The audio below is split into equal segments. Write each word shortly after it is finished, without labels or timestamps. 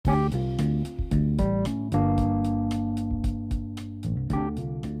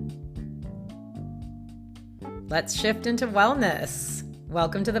Let's shift into wellness.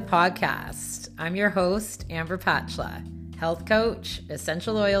 Welcome to the podcast. I'm your host, Amber Patchla, health coach,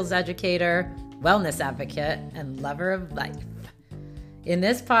 essential oils educator, wellness advocate, and lover of life. In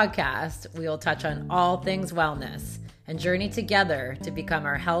this podcast, we will touch on all things wellness and journey together to become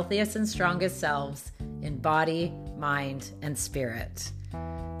our healthiest and strongest selves in body, mind, and spirit.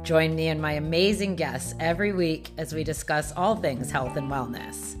 Join me and my amazing guests every week as we discuss all things health and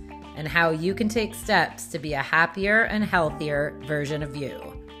wellness and how you can take steps to be a happier and healthier version of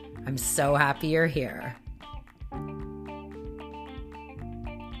you. I'm so happy you're here.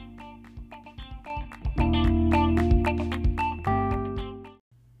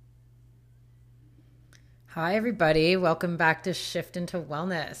 Hi, everybody. Welcome back to Shift into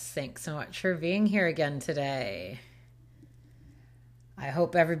Wellness. Thanks so much for being here again today. I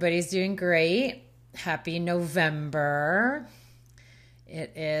hope everybody's doing great. Happy November.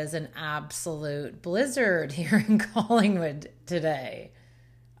 It is an absolute blizzard here in Collingwood today.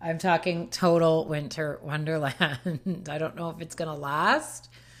 I'm talking total winter wonderland. I don't know if it's going to last,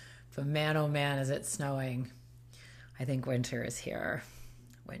 but man, oh man, is it snowing. I think winter is here.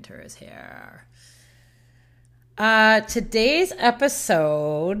 Winter is here. Today's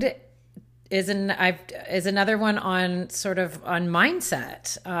episode is another one on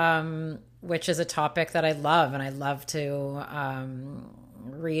mindset, which is a topic that I love, and I love to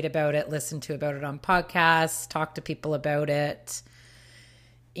read about it, listen to about it on podcasts, talk to people about it.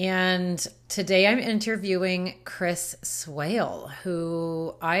 And today I'm interviewing Chris Swale,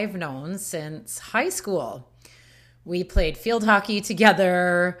 who I've known since high school. We played field hockey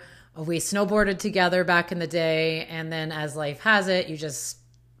together. We snowboarded together back in the day. And then as life has it, you just,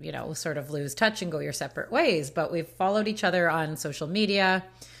 sort of lose touch and go your separate ways. But we've followed each other on social media,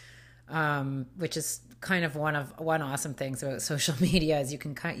 which is kind of one awesome things about social media is you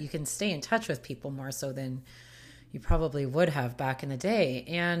can stay in touch with people more so than you probably would have back in the day.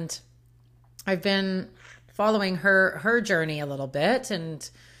 And I've been following her journey a little bit, and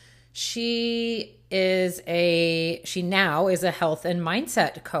she now is a health and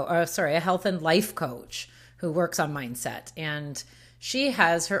a health and life coach who works on mindset. And she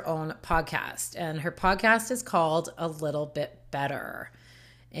has her own podcast, and her podcast is called A Little Bit Better.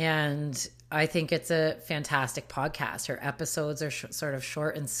 And I think it's a fantastic podcast. Her episodes are sort of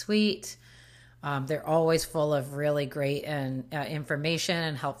short and sweet. They're always full of really great and information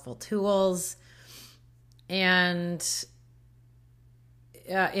and helpful tools. And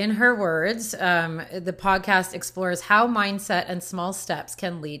in her words, the podcast explores how mindset and small steps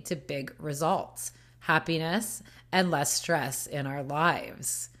can lead to big results, happiness, and less stress in our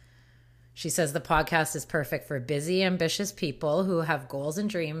lives. She says the podcast is perfect for busy, ambitious people who have goals and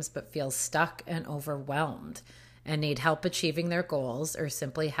dreams but feel stuck and overwhelmed and need help achieving their goals, or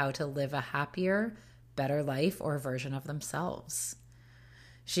simply how to live a happier, better life or version of themselves.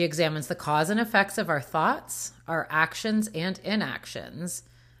 She examines the cause and effects of our thoughts, our actions and inactions,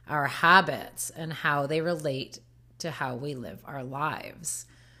 our habits, and how they relate to how we live our lives.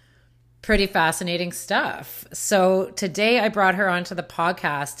 Pretty fascinating stuff. So today I brought her onto the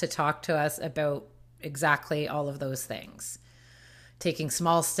podcast to talk to us about exactly all of those things. Taking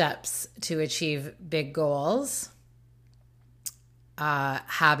small steps to achieve big goals,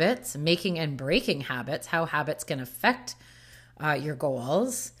 habits, making and breaking habits, how habits can affect your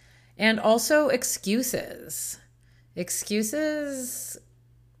goals, and also excuses. Excuses,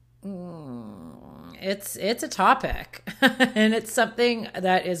 it's a topic and it's something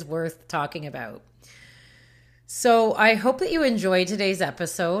that is worth talking about. So I hope that you enjoyed today's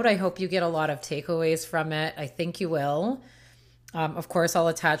episode. I hope you get a lot of takeaways from it. I think you will. Of course, I'll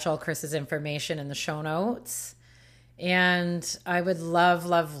attach all Chris's information in the show notes. And I would love,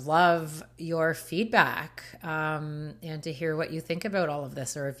 love, love your feedback and to hear what you think about all of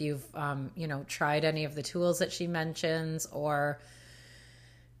this, or if you've, tried any of the tools that she mentions, or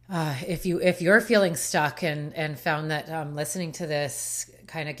if you're feeling stuck and found that listening to this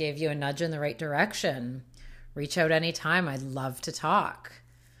kind of gave you a nudge in the right direction, reach out anytime. I'd love to talk.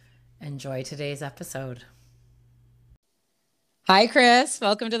 Enjoy today's episode. Hi, Chris.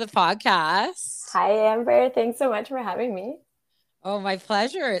 Welcome to the podcast. Hi, Amber. Thanks so much for having me. Oh, my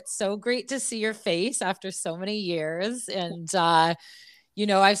pleasure. It's so great to see your face after so many years. And,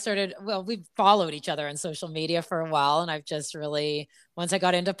 we've followed each other on social media for a while. And I've just really, once I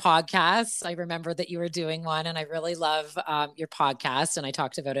got into podcasts, I remember that you were doing one, and I really love your podcast. And I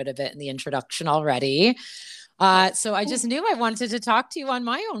talked about it a bit in the introduction already. So I just knew I wanted to talk to you on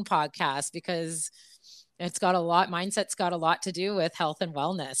my own podcast because mindset's got a lot to do with health and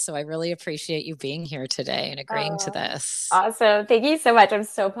wellness. So I really appreciate you being here today and agreeing to this. Awesome. Thank you so much. I'm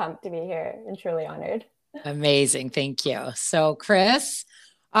so pumped to be here and truly honored. Amazing. Thank you. So, Chris,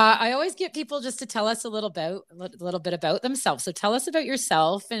 I always get people just to tell us a little bit about themselves. So, tell us about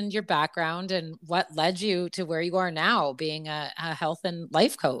yourself and your background and what led you to where you are now, being a health and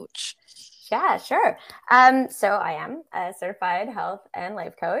life coach. Yeah, sure. So I am a certified health and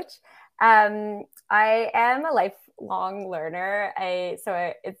life coach. I am a lifelong learner. I've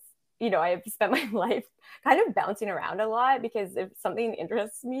spent my life kind of bouncing around a lot because if something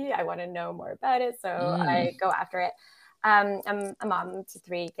interests me, I want to know more about it. So I go after it. I'm a mom to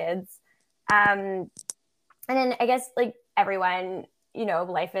 3 kids. And then I guess like everyone,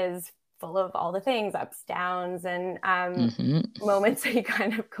 life is full of all the things, ups, downs, and moments that you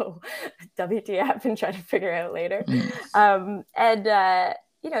kind of go WTF and try to figure out later.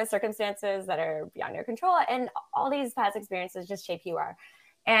 Circumstances that are beyond your control. And all these past experiences just shape who you are.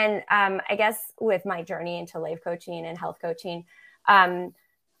 And I guess with my journey into life coaching and health coaching,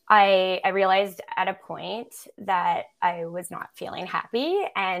 I realized at a point that I was not feeling happy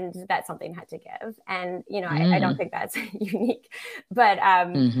and that something had to give. And, I don't think that's unique, but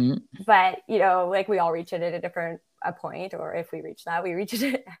like we all reach it at a different point, or if we reach that, we reach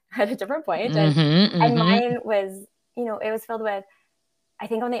it at a different point. And mine was, it was filled with, I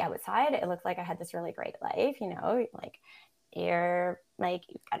think on the outside, it looked like I had this really great life, like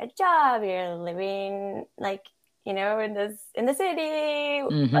you've got a job, you're living like, in the city,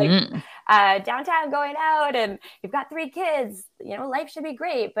 like downtown going out, and you've got 3 kids, life should be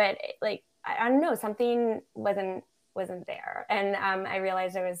great. But like, I don't know, something wasn't there. And I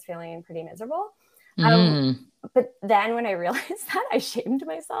realized I was feeling pretty miserable. But then when I realized that, I shamed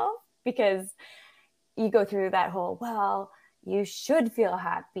myself, because you go through that whole, well, you should feel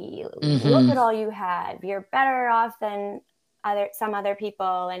happy. Look at all you had. You're better off than some other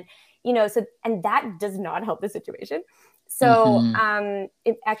people. And and that does not help the situation. So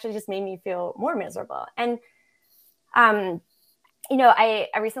it actually just made me feel more miserable. And I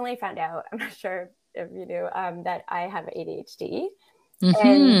recently found out, I'm not sure if you do, that I have ADHD.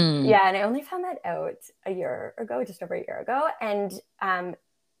 And I only found that out just over a year ago. And I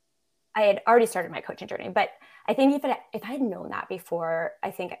had already started my coaching journey, but I think if I had known that before,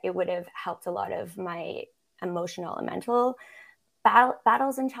 I think it would have helped a lot of my emotional and mental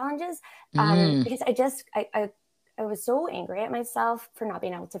battles and challenges. Because I was so angry at myself for not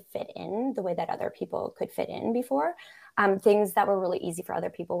being able to fit in the way that other people could fit in before. Things that were really easy for other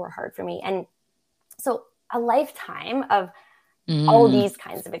people were hard for me. And so a lifetime of all these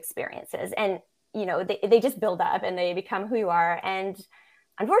kinds of experiences, and, they just build up and they become who you are. And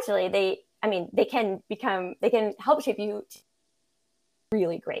unfortunately, they can help shape you in a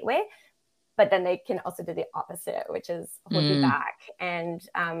really great way. But then they can also do the opposite, which is hold you back. And,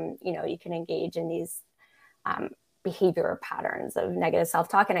 you can engage in these behavior patterns of negative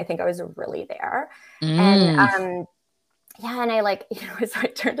self-talk. And I think I was really there. And and I so I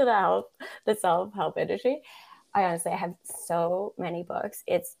turned to the self-help industry. I honestly, I have so many books.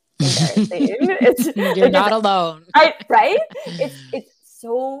 It's embarrassing. You're not alone. Right? It's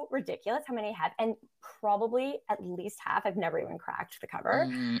so ridiculous how many I have. And probably at least half I've never even cracked the cover.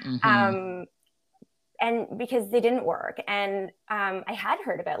 And because they didn't work. And I had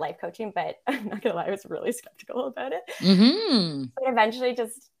heard about life coaching, but I'm not gonna lie, I was really skeptical about it. But eventually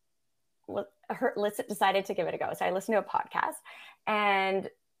just decided to give it a go. So I listened to a podcast, and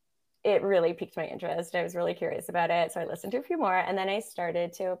it really piqued my interest. I was really curious about it. So I listened to a few more, and then I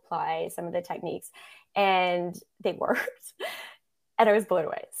started to apply some of the techniques, and they worked. And I was blown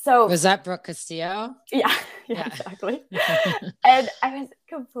away. So was that Brooke Castillo? Yeah, exactly. And I was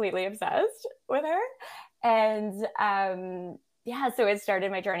completely obsessed with her. And so it started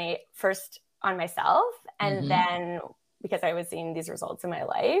my journey first on myself. And then because I was seeing these results in my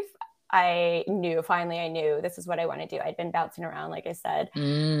life, I knew this is what I want to do. I'd been bouncing around, like I said.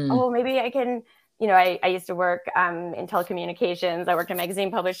 Oh, maybe I can, I used to work in telecommunications. I worked in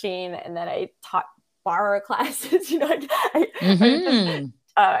magazine publishing, and then I taught bar classes.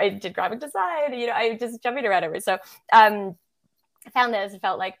 I did graphic design. I just jumping around everywhere. So I found this. It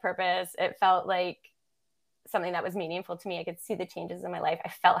felt like purpose. It felt like something that was meaningful to me. I could see the changes in my life. I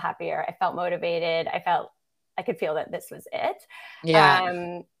felt happier. I felt motivated. I could feel that this was it.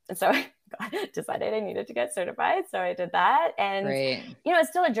 And so I decided I needed to get certified. So I did that. And, it's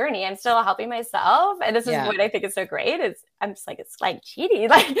still a journey. I'm still helping myself. And this is what I think is so great. I'm just like, it's like cheating.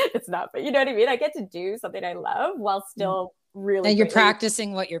 Like it's not, but you know what I mean? I get to do something I love while still really. And you're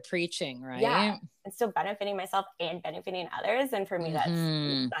practicing what you're preaching, right? Yeah. And still benefiting myself and benefiting others. And for me,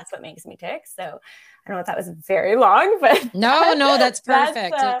 that's what makes me tick. So I don't know if that was very long, but no, that's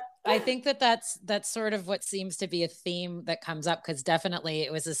perfect. I think that's sort of what seems to be a theme that comes up, because definitely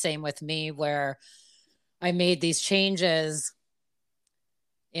it was the same with me, where I made these changes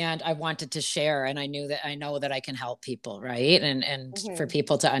and I wanted to share, and I know that I can help people. Right. And for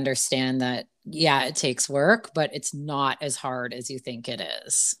people to understand that, yeah, it takes work, but it's not as hard as you think it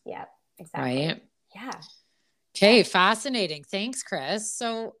is. Yeah, exactly. Right. Yeah. Okay. Fascinating. Thanks, Chris.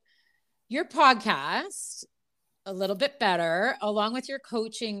 So your podcast, A Little Bit Better, along with your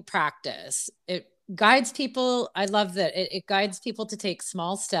coaching practice, it guides people. I love that it guides people to take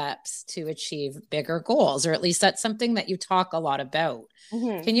small steps to achieve bigger goals, or at least that's something that you talk a lot about.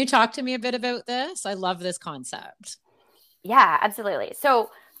 Can you talk to me a bit about this? I love this concept. Yeah, absolutely. So,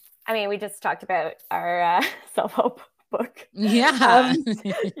 I mean, we just talked about our self-help book. Yeah.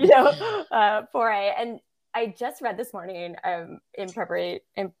 Foray. And I just read this morning in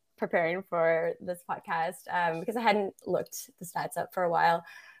preparing for this podcast because I hadn't looked the stats up for a while.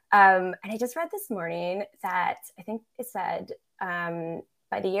 And I just read this morning that I think it said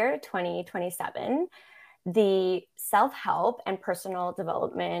by the year 2027, the self-help and personal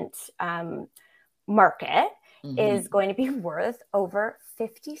development market is going to be worth over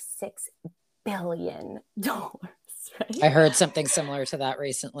 $56 billion. Right? I heard something similar to that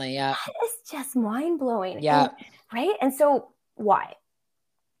recently. Yeah. It's just mind-blowing. Yeah. Right. And so why?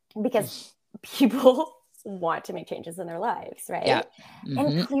 Because people want to make changes in their lives, right? Yeah.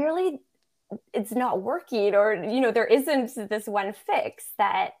 And clearly it's not working, or, there isn't this one fix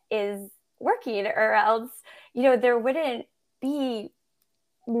that is working, or else, there wouldn't be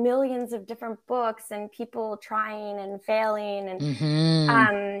millions of different books and people trying and failing.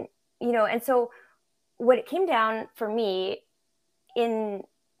 And, and so what it came down for me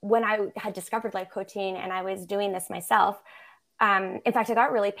when I had discovered life coaching and I was doing this myself, in fact, I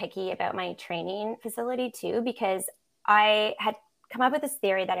got really picky about my training facility too, because I had come up with this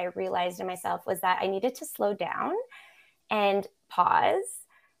theory that I realized in myself was that I needed to slow down and pause,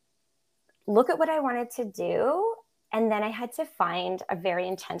 look at what I wanted to do, and then I had to find a very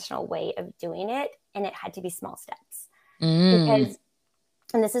intentional way of doing it, and it had to be small steps. Because,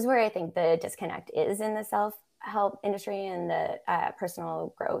 and this is where I think the disconnect is in the self-help industry and the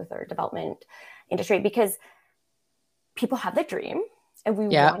personal growth or development industry, because people have the dream and we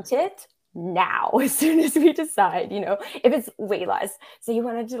want it now. As soon as we decide, if it's weight loss, so you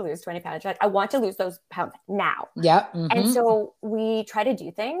wanted to lose 20 pounds, I want to lose those pounds now. Yeah. And so we try to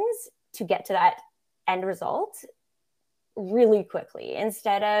do things to get to that end result really quickly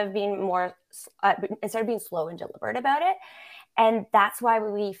instead of being slow and deliberate about it. And that's why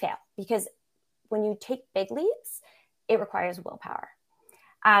we fail, because when you take big leaps, it requires willpower.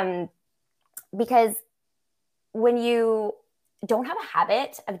 Because when you don't have a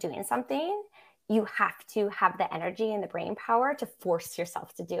habit of doing something, you have to have the energy and the brain power to force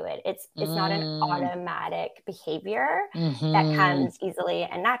yourself to do it. It's not an automatic behavior that comes easily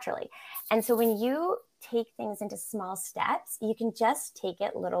and naturally. And so when you take things into small steps, you can just take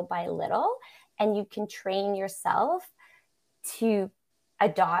it little by little, and you can train yourself to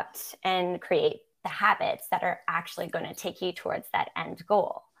adopt and create the habits that are actually going to take you towards that end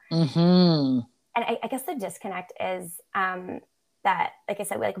goal. And I guess the disconnect is that, like I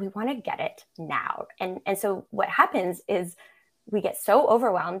said, we want to get it now. And so what happens is we get so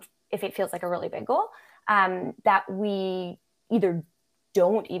overwhelmed if it feels like a really big goal that we either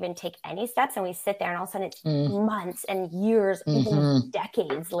don't even take any steps, and we sit there and all of a sudden it's months and years, even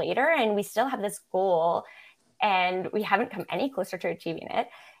decades later, and we still have this goal and we haven't come any closer to achieving it.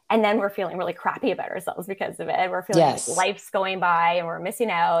 And then we're feeling really crappy about ourselves because of it. We're feeling like life's going by and we're missing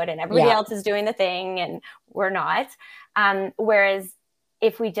out, and everybody else is doing the thing and we're not. Whereas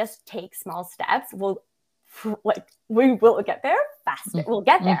if we just take small steps, we will get there faster. We'll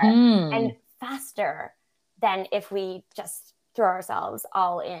get there and faster than if we just throw ourselves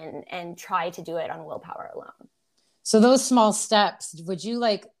all in and try to do it on willpower alone. So those small steps, would you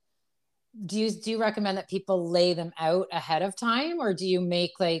do you recommend that people lay them out ahead of time, or do you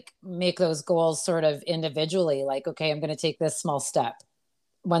make those goals sort of individually? Like, okay, I'm going to take this small step.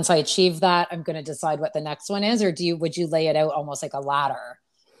 Once I achieve that, I'm going to decide what the next one is, or would you lay it out almost like a ladder?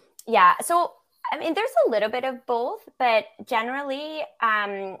 Yeah. So, I mean, there's a little bit of both, but generally,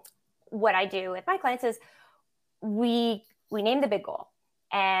 what I do with my clients is we name the big goal.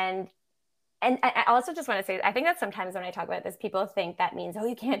 And I also just want to say, I think that sometimes when I talk about this, people think that means, oh,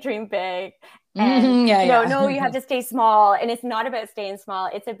 you can't dream big. And no, you have to stay small. And it's not about staying small.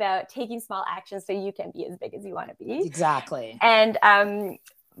 It's about taking small actions so you can be as big as you want to be. Exactly. And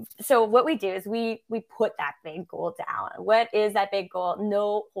so what we do is we put that big goal down. What is that big goal?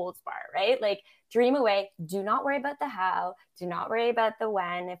 No holds bar, right? Like, dream away. Do not worry about the how. Do not worry about the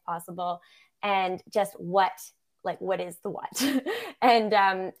when, if possible. And just what like, what is the what?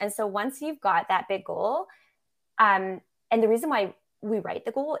 And so once you've got that big goal, and the reason why we write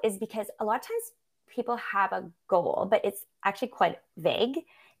the goal is because a lot of times people have a goal, but it's actually quite vague,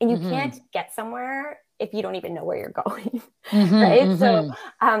 and you can't get somewhere if you don't even know where you're going. Right. So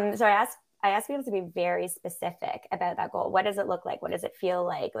I ask people to be very specific about that goal. What does it look like? What does it feel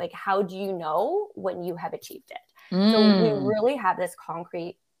like? Like, how do you know when you have achieved it? So we really have this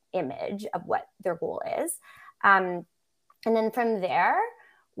concrete image of what their goal is. And then from there,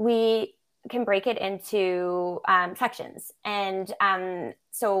 we can break it into sections. And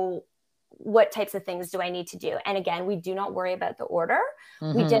so what types of things do I need to do? And again, we do not worry about the order.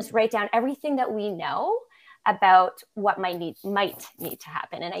 We just write down everything that we know about what might need to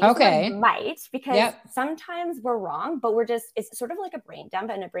happen. And I use the word might because sometimes we're wrong, but it's sort of like a brain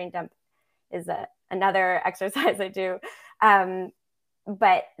dump, and a brain dump is another exercise I do.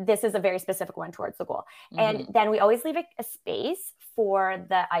 But this is a very specific one towards the goal. And then we always leave a space for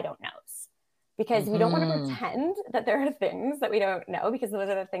the I don't knows, because we don't want to pretend that there are things that we don't know, because those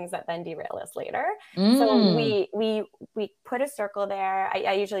are the things that then derail us later. So we put a circle there.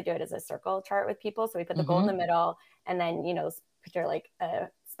 I usually do it as a circle chart with people. So we put the goal in the middle, and then, picture like a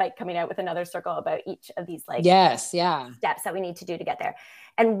spike coming out with another circle about each of these steps that we need to do to get there.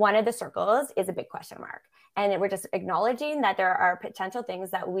 And one of the circles is a big question mark. And we're just acknowledging that there are potential things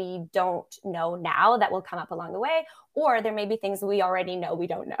that we don't know now that will come up along the way, or there may be things we already know we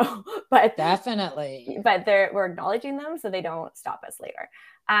don't know. But definitely, we're acknowledging them so they don't stop us later.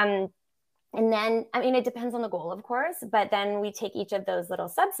 And then, it depends on the goal, of course, but then we take each of those little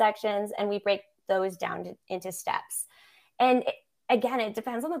subsections and we break those down into steps. And again, it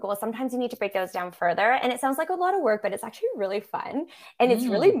depends on the goal. Sometimes you need to break those down further, and it sounds like a lot of work, but it's actually really fun, and it's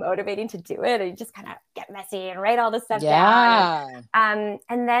really motivating to do it. And you just kind of get messy and write all this stuff down. And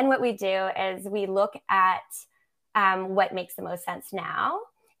then what we do is we look at what makes the most sense now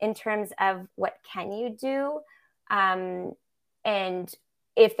in terms of what can you do, and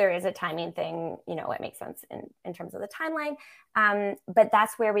if there is a timing thing, what makes sense in terms of the timeline. But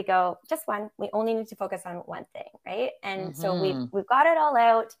that's where we go, just one. We only need to focus on one thing, right? And so we've got it all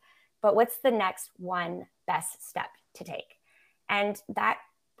out, but what's the next one best step to take? And that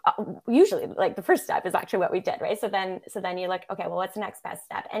usually, like, the first step is actually what we did, right? So then you're like, okay, well, what's the next best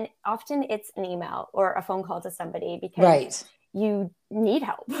step? And often it's an email or a phone call to somebody, because you need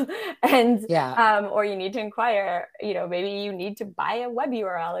help and or you need to inquire, maybe you need to buy a web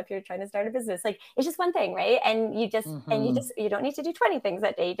URL if you're trying to start a business. Like, it's just one thing, right? And you just you don't need to do 20 things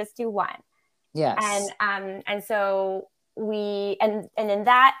that day, you just do one. And so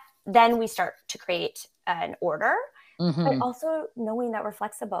then we start to create an order, but also knowing that we're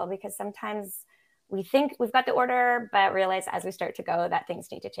flexible, because sometimes we think we've got the order, but realize as we start to go that things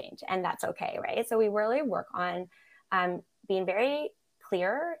need to change, and that's okay, right? So we really work on being very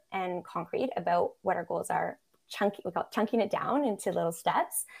clear and concrete about what our goals are, we call it chunking it down into little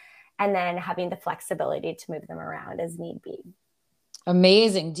steps, and then having the flexibility to move them around as need be.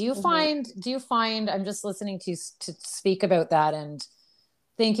 Amazing. Do you find, I'm just listening to speak about that and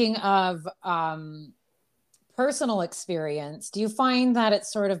thinking of personal experience. Do you find that it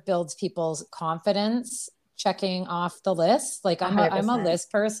sort of builds people's confidence, checking off the list? Like, I'm a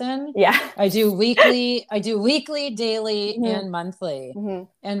list person. Yeah. I do weekly, daily, and monthly.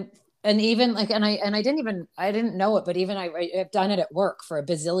 And even like, and I didn't know it, but even I've done it at work for a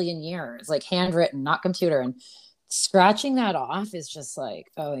bazillion years, like handwritten, not computer. And scratching that off is just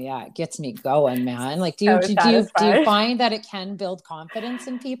like, oh yeah, it gets me going, man. Like, do you find that it can build confidence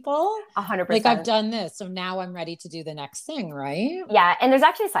in people? 100%. Like, I've done this, so now I'm ready to do the next thing, right? Yeah. And there's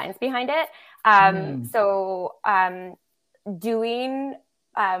actually science behind it. So doing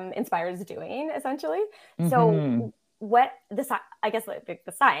inspires doing, essentially. So what I guess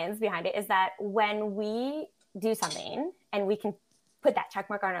the science behind it is that when we do something and we can put that check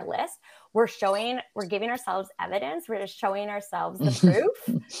mark on our list, we're giving ourselves evidence. We're just showing ourselves the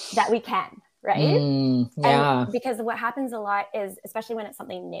proof that we can, right? And because what happens a lot is, especially when it's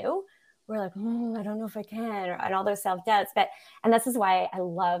something new, we're like, I don't know if I can, and all those self-doubts. And this is why I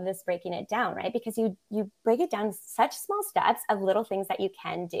love this breaking it down, right? Because you break it down such small steps of little things that you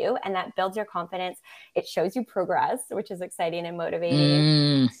can do, and that builds your confidence. It shows you progress, which is exciting and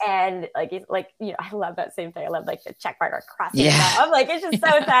motivating. And I love that same thing. I love like the check mark or crossing it off. Like, it's just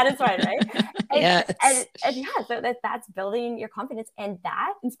so satisfying, right? So that's building your confidence, and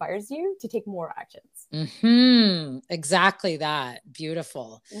that inspires you to take more actions. Exactly that.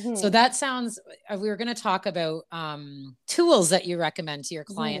 Beautiful. So that sounds, we were going to talk about tools that you recommend to your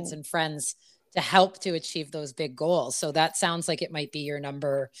clients and friends to help to achieve those big goals. So that sounds like it might be your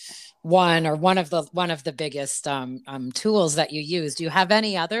number one, or one of the biggest tools that you use. Do you have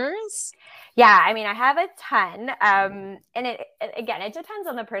any others? Yeah, I mean, I have a ton. And it depends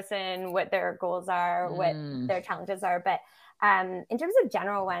on the person, what their goals are, what their challenges are. But in terms of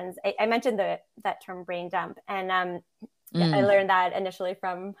general ones, I mentioned that term brain dump, and I learned that initially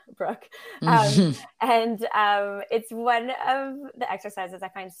from Brooke. And it's one of the exercises I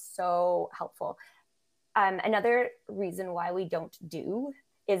find so helpful. Another reason why we don't do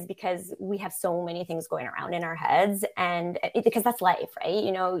is because we have so many things going around in our heads, and because that's life, right?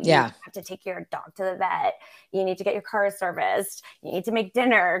 You know, you have to take your dog to the vet, you need to get your car serviced, you need to make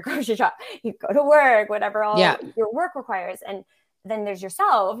dinner, grocery shop, you go to work, whatever all your work requires. And then there's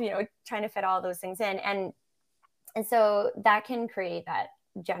yourself, you know, trying to fit all those things in. And so that can create that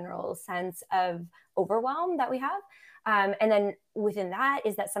general sense of overwhelm that we have. And then within that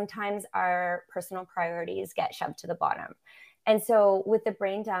is that sometimes our personal priorities get shoved to the bottom. And so with the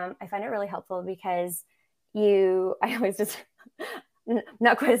brain dump, I find it really helpful because I always just,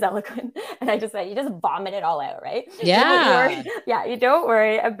 not quite as eloquent, and I just say, you just vomit it all out, right? Yeah. You don't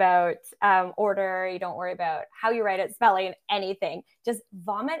worry about order. You don't worry about how you write it, spelling, anything. Just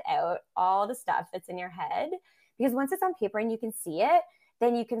vomit out all the stuff that's in your head. Because once it's on paper and you can see it,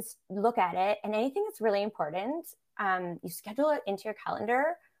 then you can look at it, and anything that's really important, you schedule it into your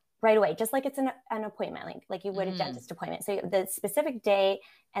calendar right away, just like it's an appointment, like you would a dentist appointment. So the specific day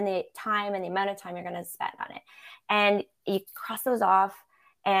and the time and the amount of time you're going to spend on it, and you cross those off.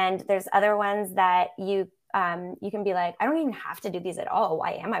 And there's other ones that you can be like, I don't even have to do these at all.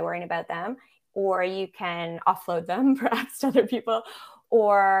 Why am I worrying about them? Or you can offload them perhaps to other people,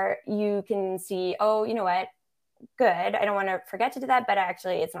 or you can see, oh, you know what? Good. I don't want to forget to do that, but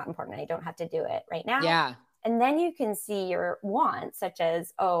actually it's not important. I don't have to do it right now. Yeah. And then you can see your wants, such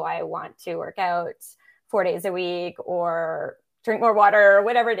as, oh, I want to work out 4 days a week, or drink more water, or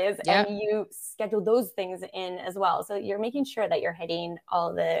whatever it is. Yeah. And you schedule those things in as well. So you're making sure that you're hitting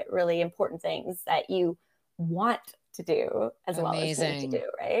all the really important things that you want to do as well as need to do,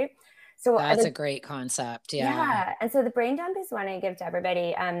 right? So that's a great concept. Yeah. And so the brain dump is one I give to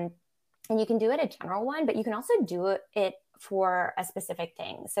everybody. And you can do it a general one, but you can also do it for a specific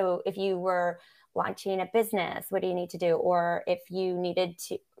thing. So if you were launching a business, what do you need to do? Or if you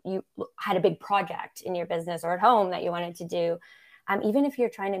had a big project in your business or at home that you wanted to do, even if you're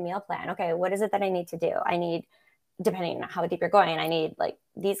trying to meal plan, okay, what is it that I need to do? I need, depending on how deep you're going, I need like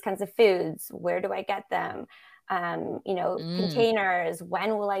these kinds of foods. Where do I get them? Containers,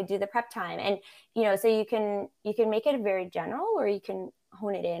 when will I do the prep time? And, you know, so you can make it very general, or you can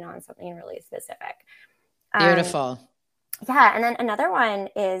hone it in on something really specific. Beautiful. Yeah. And then another one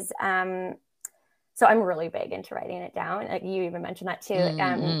is, so I'm really big into writing it down. Like you even mentioned that too.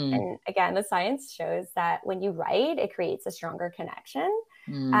 And again, the science shows that when you write, it creates a stronger connection.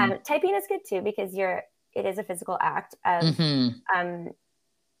 Typing is good too, because it is a physical act of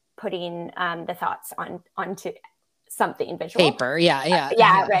putting the thoughts onto something visual. Paper.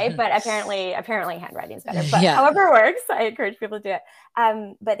 Yeah. Right. But apparently handwriting is better. But however it works, I encourage people to do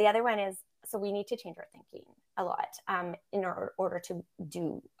it. But the other one is, so we need to change our thinking a lot in order to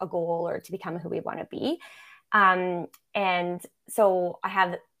do a goal or to become who we want to be. And so I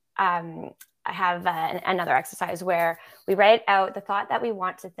have another exercise where we write out the thought that we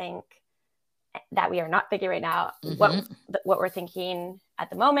want to think that we are not thinking right now, what we're thinking at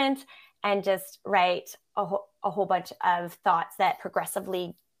the moment, and just write a whole bunch of thoughts that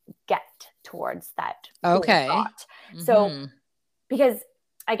progressively get towards that thought. So, because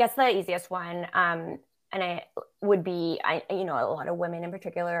I guess the easiest one, and I would be, a lot of women in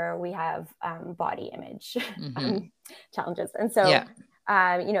particular, we have body image challenges. And so,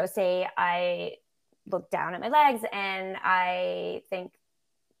 say I look down at my legs and I think,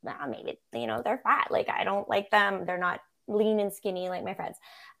 maybe, they're fat. Like, I don't like them. They're not lean and skinny like my friends.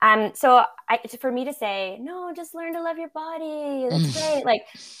 So for me to say, no, just learn to love your body. That's great. Like,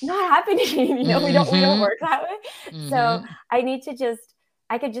 not happening. We don't work that way. So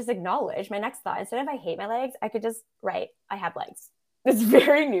I could just acknowledge my next thought. Instead of I hate my legs, I could just write, I have legs. It's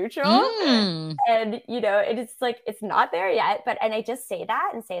very neutral. And, it's like, it's not there yet, and I just say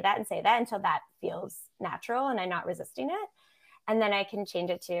that and say that and say that until that feels natural and I'm not resisting it. And then I can change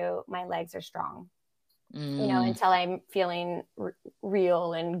it to my legs are strong, until I'm feeling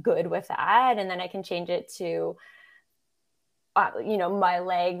real and good with that. And then I can change it to, my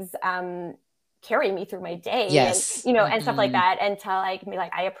legs carry me through my day. Yes. And stuff like that, until I can be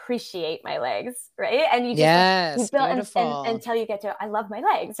like, I appreciate my legs. Right. And you just, you build until you get to, I love my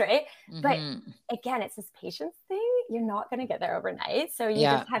legs. Right. But again, it's this patience thing. You're not going to get there overnight. So you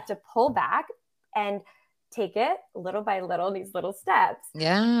just have to pull back, and take it little by little, these little steps.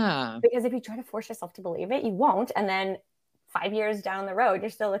 Yeah. Because if you try to force yourself to believe it, you won't. And then 5 years down the road, you're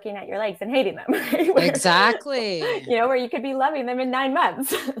still looking at your legs and hating them. Right? Exactly. Where you could be loving them in 9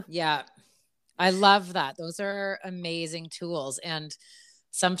 months. Yeah. I love that. Those are amazing tools. And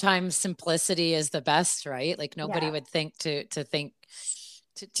sometimes simplicity is the best, right? Like nobody would think to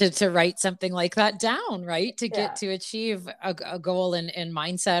write something like that down, right? To get to achieve a goal in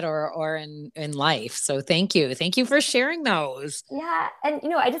mindset or in life. So thank you for sharing those. Yeah. And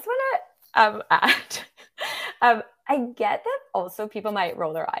I just want to add, I get that also people might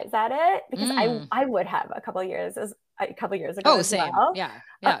roll their eyes at it, because I would have a couple of years ago. Oh, same. Well. Yeah.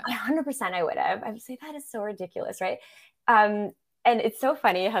 100% I would have. I would say that is so ridiculous, right? And it's so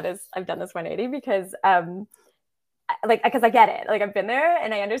funny how I've done this 180, because because I get it. Like, I've been there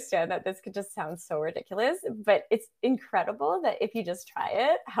and I understand that this could just sound so ridiculous, but it's incredible that if you just try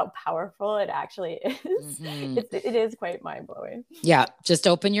it, how powerful it actually is. It is quite mind blowing. Yeah. Just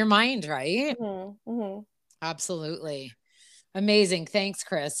open your mind, right? Absolutely. Amazing. Thanks,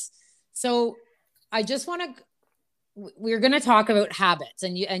 Chris. So I just want to, we're going to talk about habits,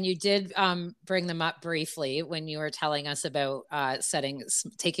 and you did bring them up briefly when you were telling us about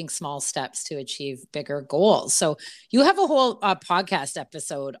taking small steps to achieve bigger goals. So you have a whole podcast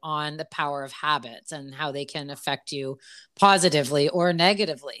episode on the power of habits and how they can affect you positively or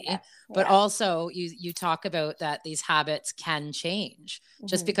negatively. But also you talk about that these habits can change.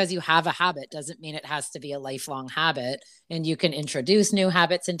 Just because you have a habit doesn't mean it has to be a lifelong habit, and you can introduce new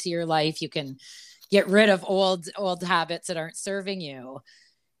habits into your life. You can get rid of old habits that aren't serving you.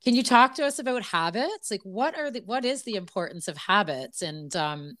 Can you talk to us about habits? Like, what is the importance of habits, and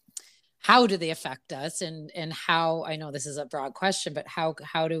how do they affect us? And how, I know this is a broad question, but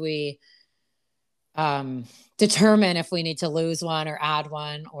how do we determine if we need to lose one or add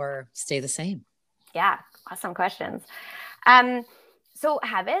one or stay the same? Yeah. Awesome questions. So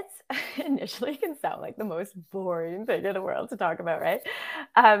habits initially can sound like the most boring thing in the world to talk about, right?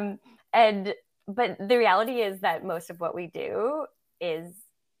 But the reality is that most of what we do is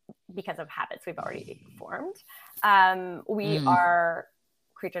because of habits we've already formed. We are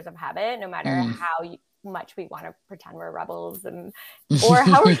creatures of habit, no matter how much we want to pretend we're rebels, or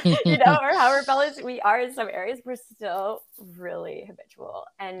how rebellious we are in some areas. We're still really habitual.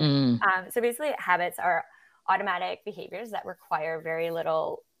 And so basically, habits are automatic behaviors that require very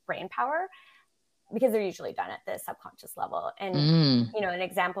little brain power, because they're usually done at the subconscious level. And, an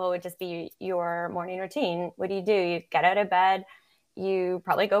example would just be your morning routine. What do? You get out of bed, you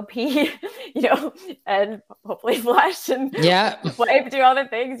probably go pee, and hopefully flush and wipe, do all the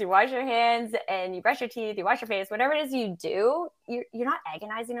things. You wash your hands and you brush your teeth, you wash your face, whatever it is you do, you're not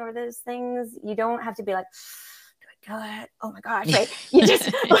agonizing over those things. You don't have to be like, do it? Oh my gosh, right? You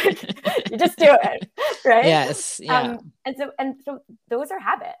just you just do it, right? Yes. Yeah. And so those are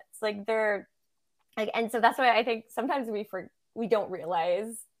habits. And so that's why I think sometimes we don't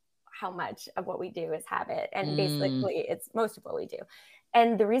realize how much of what we do is habit. And basically it's most of what we do.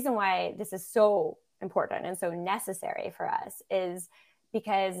 And the reason why this is so important and so necessary for us is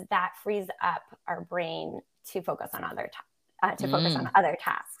because that frees up our brain to focus on other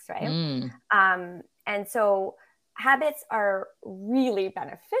tasks, right? And so habits are really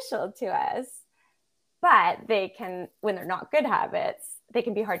beneficial to us, but when they're not good habits, they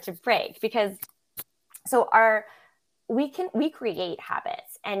can be hard to break, because we create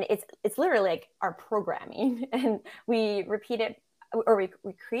habits, and it's literally like our programming, and we repeat it, or we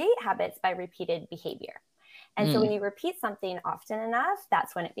create habits by repeated behavior. And so when you repeat something often enough,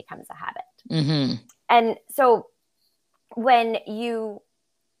 that's when it becomes a habit. And so when you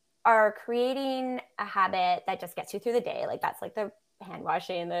are creating a habit that just gets you through the day, like that's like the hand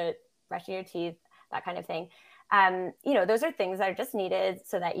washing, the brushing your teeth, that kind of thing. Those are things that are just needed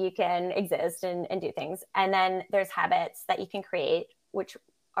so that you can exist and do things. And then there's habits that you can create, which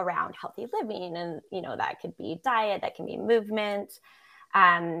around healthy living. And, that could be diet, that can be movement,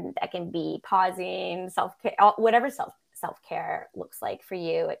 that can be pausing, self-care, whatever self-care looks like for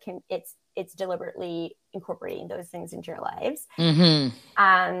you. It's deliberately incorporating those things into your lives.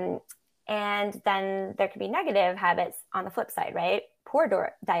 And then there could be negative habits on the flip side, right?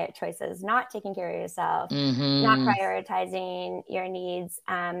 Poor diet choices, not taking care of yourself, not prioritizing your needs.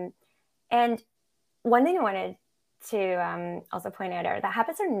 And one thing I wanted to also point out are that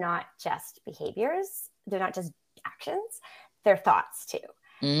habits are not just behaviors. They're not just actions. They're thoughts too.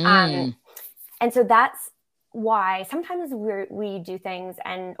 And so that's why sometimes we do things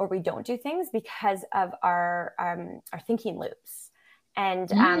or we don't do things because of our thinking loops. And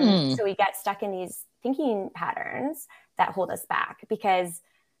so we get stuck in these thinking patterns that hold us back, because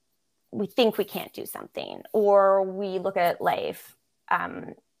we think we can't do something, or we look at life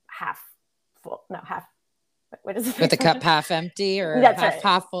half full, no, half, what is it? With the cup half empty, or That's right.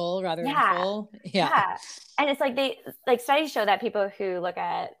 half full rather than full. Yeah. And it's like studies show that people who look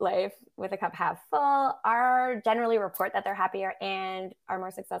at life with a cup half full are generally report that they're happier and are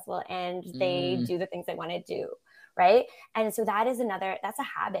more successful, and they do the things they want to do. Right. And so that's a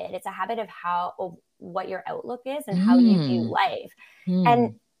habit. It's a habit of what your outlook is and how you view life.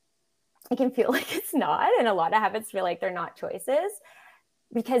 And it can feel like it's not. And a lot of habits feel like they're not choices,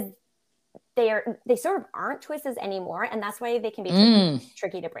 because they sort of aren't choices anymore. And that's why they can be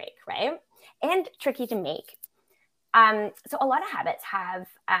tricky to break, right? And tricky to make. So a lot of habits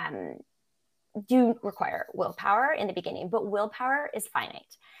do require willpower in the beginning, but willpower is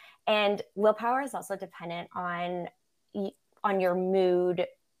finite. And willpower is also dependent on your mood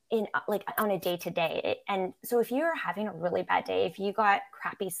on a day to day. And so if you're having a really bad day, if you got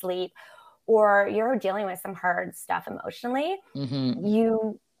crappy sleep, or you're dealing with some hard stuff emotionally,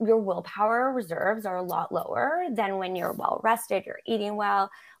 your willpower reserves are a lot lower than when you're well rested, you're eating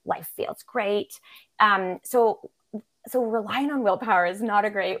well, life feels great. So relying on willpower is not a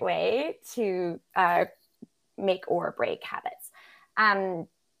great way to make or break habits. And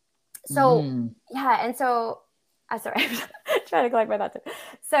so sorry, I'm trying to collect my thoughts.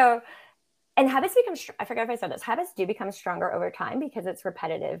 And habits I forget if I said this, habits do become stronger over time because it's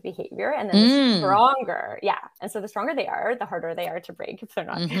repetitive behavior, and then stronger. Yeah. And so the stronger they are, the harder they are to break if they're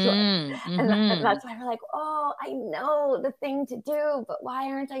not good. And that's why we're like, oh, I know the thing to do, but why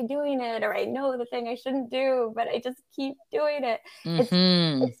aren't I doing it? Or I know the thing I shouldn't do, but I just keep doing it.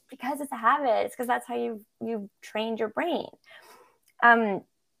 It's because it's a habit. It's because that's how you've trained your brain. And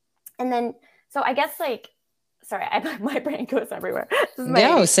then, so I guess sorry, my brain goes everywhere.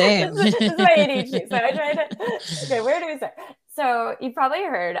 Same. This is my ADHD. So I try to, okay, where do we start? So you've probably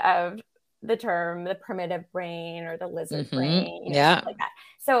heard of the term, the primitive brain or the lizard brain, stuff like that.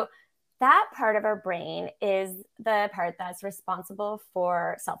 So that part of our brain is the part that's responsible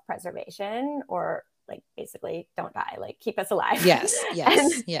for self-preservation, or basically don't die, keep us alive. Yes.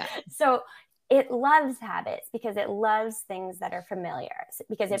 So it loves habits because it loves things that are familiar.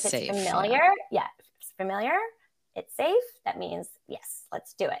 Because if it's safe, familiar, it's familiar, it's safe, that means, yes,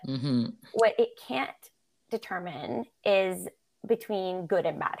 let's do it. What it can't determine is between good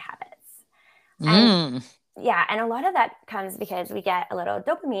and bad habits. And a lot of that comes because we get a little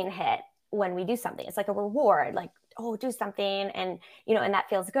dopamine hit when we do something. It's like a reward, do something, and and that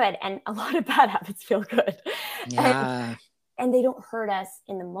feels good. And a lot of bad habits feel good. And they don't hurt us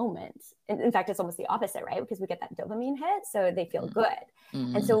in the moment. In fact, it's almost the opposite, right? Because we get that dopamine hit, so they feel good.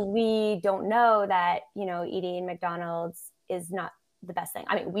 And so we don't know that, eating McDonald's is not the best thing.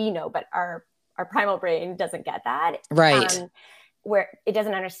 I mean, we know, but our primal brain doesn't get that. Right. Where it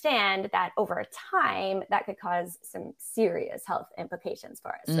doesn't understand that over time, that could cause some serious health implications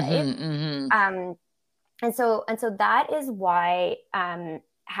for us, right? And so that is why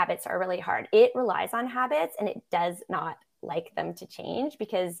habits are really hard. It relies on habits, and it does not like them to change,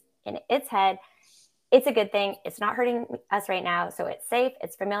 because in its head, it's a good thing. It's not hurting us right now. So it's safe.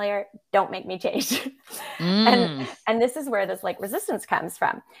 It's familiar. Don't make me change. And this is where this resistance comes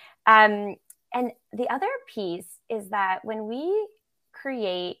from. And the other piece is that when we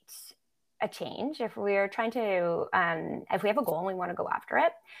create a change, if we're trying to, if we have a goal and we want to go after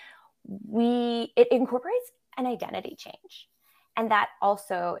it, it incorporates an identity change. And that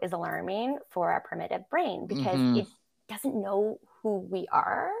also is alarming for our primitive brain, because it doesn't know who we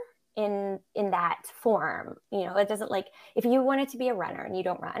are in that form. It doesn't, if you wanted to be a runner and you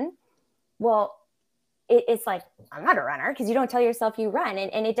don't run, well, it's I'm not a runner, because you don't tell yourself you run,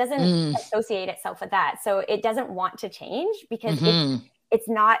 and it doesn't associate itself with that. So it doesn't want to change because it's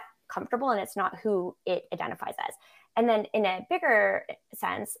not comfortable, and it's not who it identifies as. And then in a bigger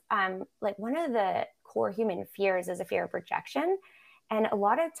sense, one of the core human fears is a fear of rejection. And a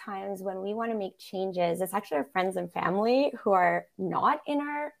lot of times when we want to make changes, it's actually our friends and family who are not in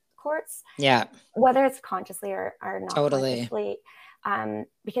our courts. Yeah. Whether it's consciously or not consciously.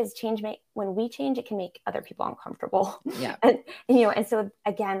 Because when we change, it can make other people uncomfortable. Yeah. And so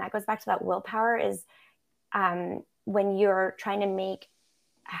again, that goes back to that willpower is when you're trying to make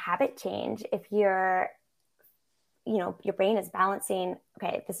a habit change, if your brain is balancing,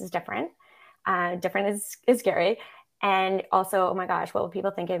 okay, this is different. Different is scary. And also, oh my gosh, what will people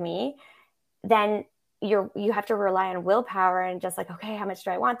think of me? Then you have to rely on willpower and just okay, how much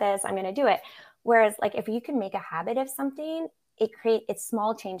do I want this? I'm going to do it. Whereas if you can make a habit of something, it's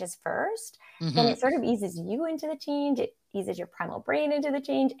small changes first, then it sort of eases you into the change. It eases your primal brain into the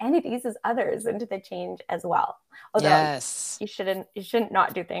change, and it eases others into the change as well. Although yes, you shouldn't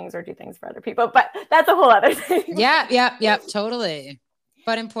not do things or do things for other people, but that's a whole other thing. Yeah, totally.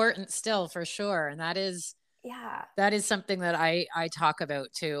 But important still, for sure. And that is something that I talk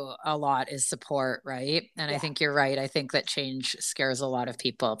about too a lot, is support, right? And I think you're right. I think that change scares a lot of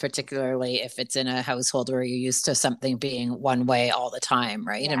people, particularly if it's in a household where you're used to something being one way all the time,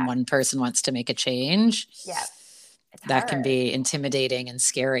 right? And one person wants to make a change. Yeah. That can be intimidating and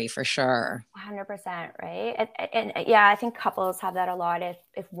scary, for sure. 100%, right? And yeah, I think couples have that a lot. If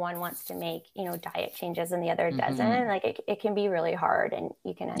one wants to make, diet changes and the other doesn't, like it can be really hard, and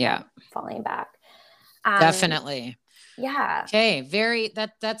you can end up falling back. Definitely. Yeah. Okay.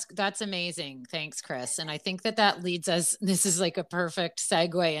 That's amazing. Thanks, Chris. And I think that leads us, this is like a perfect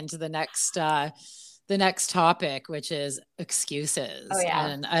segue into the next topic, which is excuses. Oh, yeah.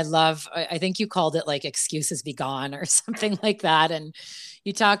 And I think you called it like excuses be gone or something like that. And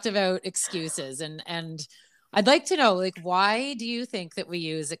you talked about excuses, and I'd like to know, like, why do you think that we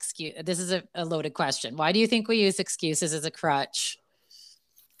use this is a loaded question. Why do you think we use excuses as a crutch?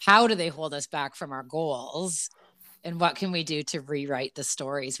 How do they hold us back from our goals? And what can we do to rewrite the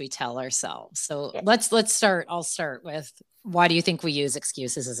stories we tell ourselves? So let's start. I'll start with, why do you think we use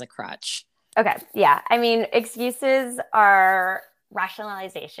excuses as a crutch? Okay. Yeah. I mean, excuses are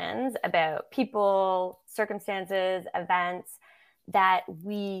rationalizations about people, circumstances, events that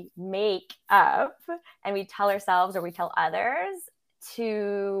we make up and we tell ourselves or we tell others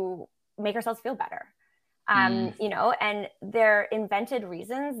to make ourselves feel better. And they're invented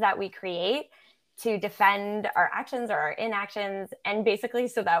reasons that we create to defend our actions or our inactions, and basically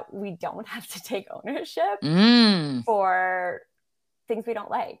so that we don't have to take ownership for things we don't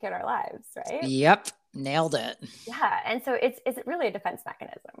like in our lives, right? Yep. Nailed it. Yeah. And so it's really a defense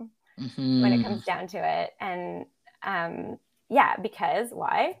mechanism when it comes down to it. And because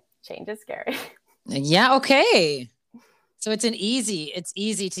why? Change is scary. Yeah. Okay. So it's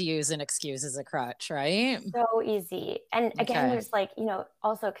easy to use an excuse as a crutch, right? So easy. And again, there's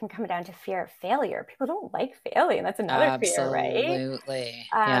also can come down to fear of failure. People don't like failing. That's another fear, right? Absolutely.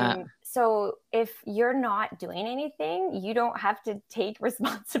 So if you're not doing anything, you don't have to take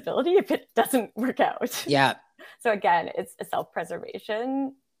responsibility if it doesn't work out. Yeah. So again, it's a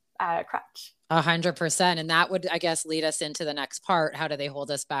self-preservation crutch. 100%. And that would, I guess, lead us into the next part. How do they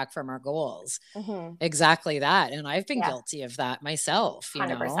hold us back from our goals? Exactly that. And I've been guilty of that myself,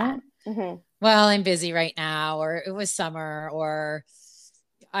 100%. Well, I'm busy right now, or it was summer, or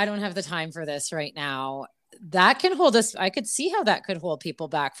I don't have the time for this right now. That can hold us. I could see how that could hold people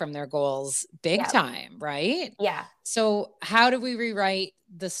back from their goals big time, right? Yeah. So how do we rewrite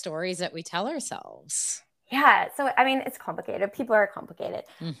the stories that we tell ourselves? Yeah. So, I mean, it's complicated. People are complicated,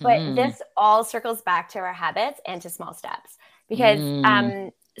 but this all circles back to our habits and to small steps, because,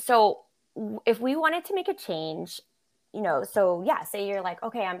 so if we wanted to make a change, say you're like,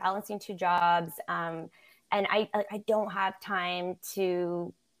 okay, I'm balancing 2 jobs. And I don't have time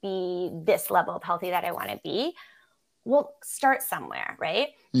to be this level of healthy that I want to be. We'll start somewhere. Right.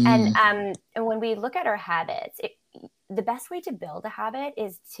 And when we look at our habits, the best way to build a habit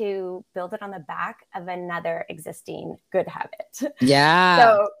is to build it on the back of another existing good habit.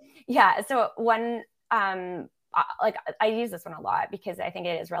 Yeah. So one, I use this one a lot because I think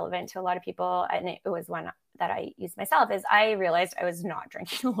it is relevant to a lot of people. And it was one that I used myself, is I realized I was not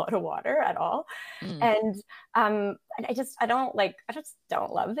drinking a lot of water at all. And I just don't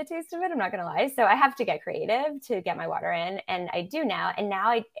love the taste of it. I'm not going to lie. So I have to get creative to get my water in. And I do now. And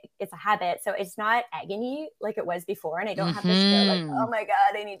now it's a habit. So it's not agony like it was before. And I don't have this feel like, oh my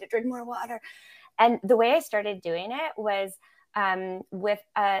God, I need to drink more water. And the way I started doing it was with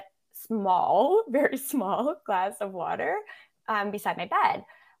a very small glass of water beside my bed.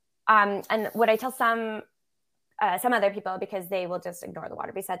 And what I tell some other people, because they will just ignore the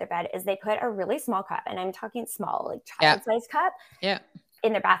water beside their bed, is they put a really small cup, and I'm talking small, like child-sized cup,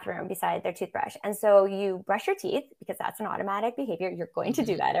 in their bathroom beside their toothbrush. And so you brush your teeth, because that's an automatic behavior. You're going to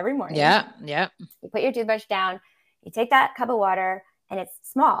do that every morning. Yeah. You put your toothbrush down, you take that cup of water, and it's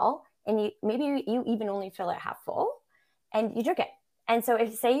small, and maybe you even only fill it half full, and you drink it. And so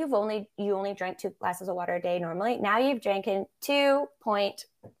if say you only drank 2 glasses of water a day normally, now you've drank in 2.5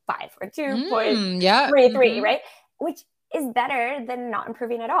 or 2.33, right? Which is better than not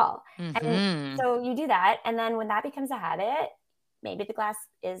improving at all. And so you do that. And then when that becomes a habit, maybe the glass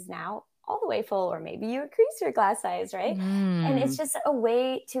is now all the way full, or maybe you increase your glass size, right? And it's just a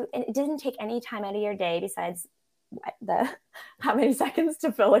way and it doesn't take any time out of your day besides how many seconds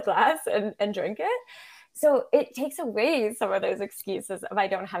to fill a glass and drink it. So it takes away some of those excuses of I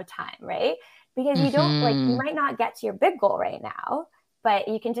don't have time, right? Because you don't like, you Mm-hmm. might not get to your big goal right now, but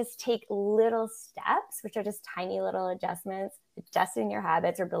you can just take little steps, which are just tiny little adjustments, adjusting your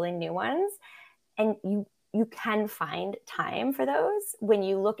habits or building new ones. And you can find time for those when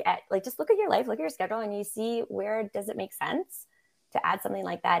you look at, like, just look at your life, look at your schedule, and you see where does it make sense to add something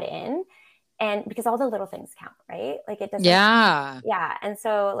like that in. And because all the little things count, right? Like it doesn't, Yeah. yeah. And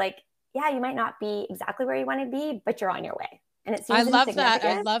so like, yeah, you might not be exactly where you want to be, but you're on your way. And it I seems love that. I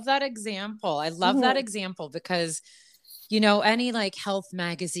insignificant. love that example. I love that Mm-hmm. example because, you know, any like health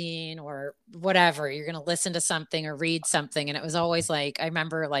magazine or whatever, you're going to listen to something or read something. And it was always like, I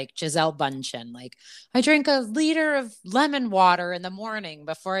remember like Giselle Bundchen, like, I drink a liter of lemon water in the morning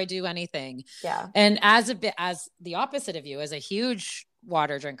before I do anything. Yeah. And as the opposite of you, as a huge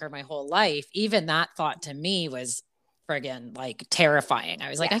water drinker my whole life, even that thought to me was friggin' like terrifying. I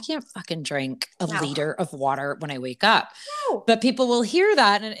was like, Yeah. I can't fucking drink a No. liter of water when I wake up. No. But people will hear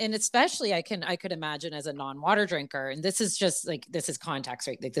that. And especially I could imagine as a non-water drinker, and this is just like, this is context,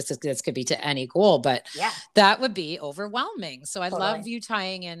 right? Like this could be to any goal, but Yeah. that would be overwhelming. So I Totally. love you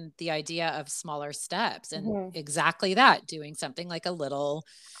tying in the idea of smaller steps and Mm-hmm. exactly that, doing something like a little,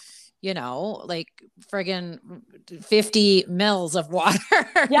 you know, like friggin' 50 mils of water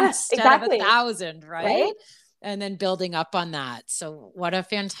Yeah, instead exactly. of 1,000, right? Right? And then building up on that. So what a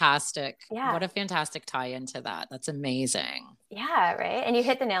fantastic Yeah. tie into that. That's amazing. Yeah, right. And you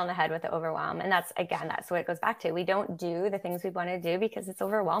hit the nail on the head with the overwhelm. And that's what it goes back to. We don't do the things we want to do because it's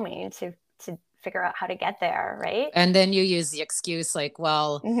overwhelming to figure out how to get there, right? And then you use the excuse like,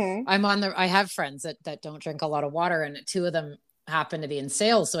 well, Mm-hmm. I have friends that don't drink a lot of water, and two of them happen to be in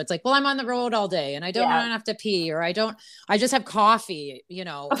sales. So it's like, well, I'm on the road all day and I don't have to pee, or I just have coffee, you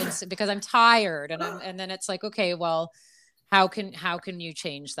know, because I'm tired. And then it's like, okay, well, how can you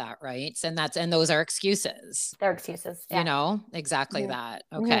change that? Right. And those are excuses. They're excuses. Yeah. You know, exactly Mm-hmm. that.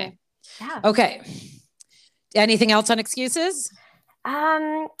 Okay. Mm-hmm. Yeah. Okay. Anything else on excuses?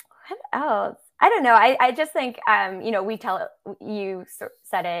 What else? I don't know. I just think, you know, you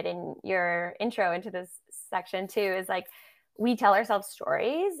said it in your intro into this section too, is like, we tell ourselves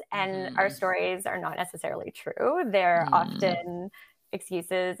stories, and our stories are not necessarily true. They're often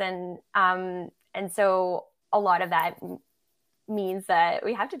excuses. And so a lot of that means that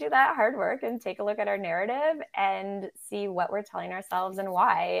we have to do that hard work and take a look at our narrative and see what we're telling ourselves and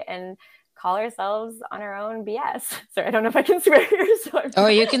why, and call ourselves on our own BS. Sorry, I don't know if I can swear here. Oh,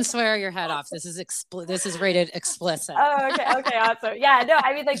 you can swear your head off. This is rated explicit. Oh, okay. Okay. Awesome. Yeah. No,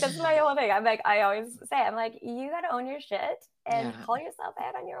 I mean, like, that's my whole thing. I'm like, I always say, I'm like, you got to own your shit and call yourself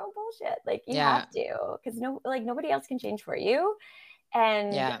out on your own bullshit. Like, you have to, because nobody else can change for you.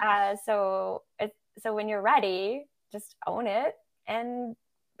 And so when you're ready, just own it and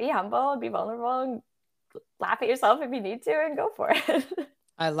be humble, be vulnerable, and laugh at yourself if you need to, and go for it.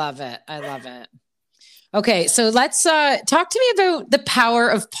 I love it. Okay, so let's talk to me about the power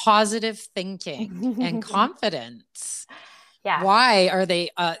of positive thinking and confidence. Yeah. Why are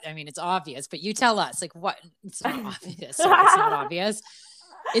they? I mean, it's obvious, but you tell us. Like, what? It's not obvious. Sorry, it's not obvious.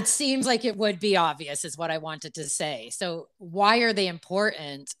 It seems like it would be obvious, is what I wanted to say. So, why are they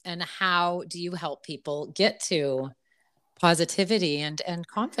important, and how do you help people get to positivity and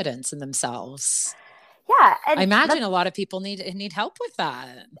confidence in themselves? Yeah. I imagine a lot of people need help with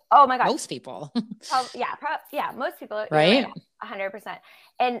that. Oh my gosh. Most people. Most people. Right. 100%.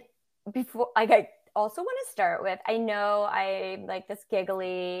 And before, like, I also want to start with, I know I'm like this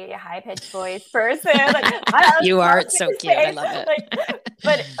giggly, high-pitched voice person. Like, you are. It's so cute. I love it.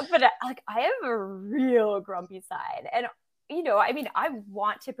 But like, I have a real grumpy side. And you know, I mean, I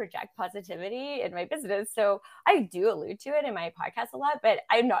want to project positivity in my business. So I do allude to it in my podcast a lot, but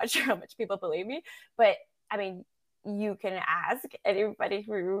I'm not sure how much people believe me. But I mean, you can ask anybody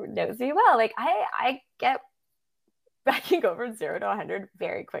who knows me well. Like, I can go from 0 to 100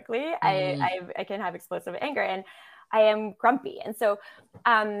 very quickly. I can have explosive anger, and I am grumpy. And so,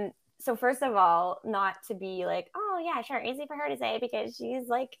 so first of all, not to be like, oh yeah, sure, easy for her to say because she's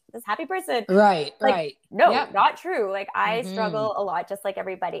like this happy person. Right. Like, right. No, not true. Like, I struggle a lot, just like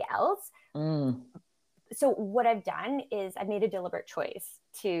everybody else. So what I've done is I've made a deliberate choice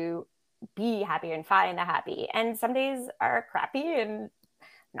to be happy and find the happy. And some days are crappy and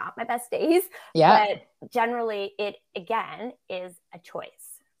not my best days. Yeah. But generally, it again is a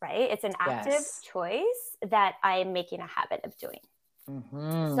choice, right? It's an active choice that I'm making a habit of doing.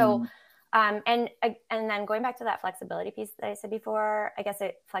 So, and then going back to that flexibility piece that I said before, I guess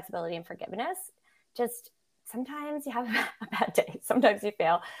flexibility and forgiveness. Just sometimes you have a bad day, sometimes you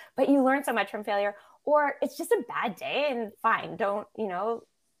fail, but you learn so much from failure, or it's just a bad day and fine. Don't,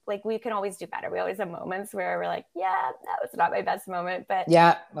 like we can always do better. We always have moments where we're like, yeah, that was not my best moment, but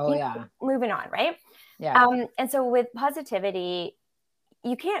yeah. Oh yeah. Moving on. Right. Yeah. And so with positivity,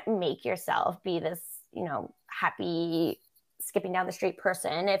 you can't make yourself be this, happy, skipping down the street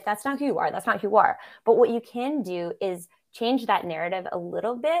person. If that's not who you are, that's not who you are. But what you can do is change that narrative a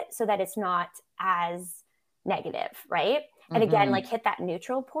little bit so that it's not as negative, right? And again, like hit that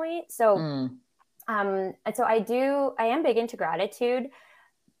neutral point. So, and so I am big into gratitude,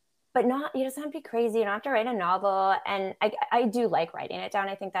 but not, you doesn't have to be crazy. You don't have to write a novel. And I do like writing it down.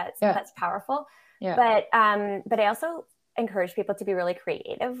 I think that's powerful. Yeah. But I also encourage people to be really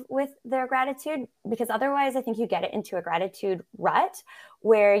creative with their gratitude, because otherwise I think you get it into a gratitude rut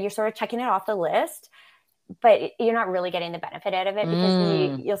where you're sort of checking it off the list, but you're not really getting the benefit out of it,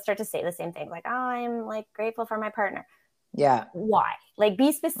 because you'll start to say the same thing, like, oh, I'm like grateful for my partner. Yeah. Why? Like,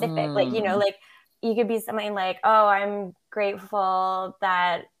 be specific. Like, like you could be something like, oh, I'm grateful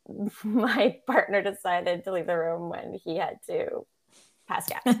that my partner decided to leave the room when he had to pass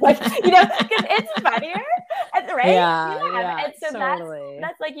gas. Like, because it's funnier, right? Yeah, and so totally.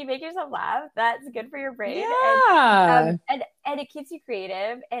 that's like, you make yourself laugh. That's good for your brain. Yeah. And it keeps you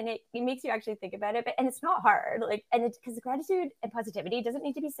creative, and it makes you actually think about it. And it's not hard. Like, and it's because gratitude and positivity doesn't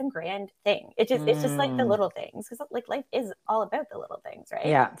need to be some grand thing. It's just like the little things, because like life is all about the little things, right?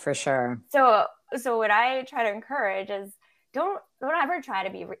 Yeah, for sure. So what I try to encourage is, don't ever try to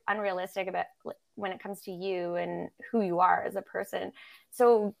be unrealistic about when it comes to you and who you are as a person.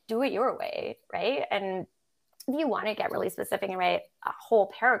 So do it your way, right? And if you want to get really specific and write a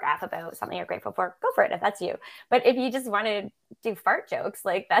whole paragraph about something you're grateful for, go for it if that's you. But if you just want to do fart jokes,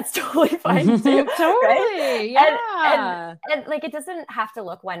 like, that's totally fine too. Totally, right? yeah. And like, it doesn't have to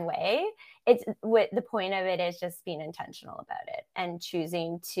look one way. It's what the point of it is, just being intentional about it and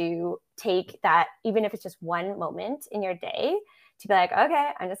choosing to take that, even if it's just one moment in your day, to be like,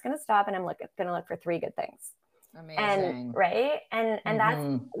 okay, I'm just going to stop and I'm going to look for 3 good things. Amazing. And right. And that's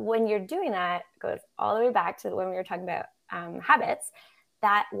when you're doing that, goes all the way back to when we were talking about habits,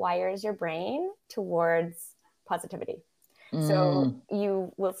 that wires your brain towards positivity. So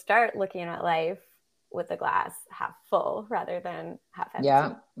you will start looking at life with the glass half full rather than half empty.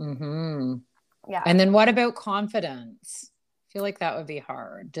 Yeah. Yeah. And then what about confidence? I feel like that would be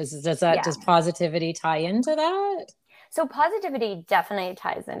hard. Does positivity tie into that? So positivity definitely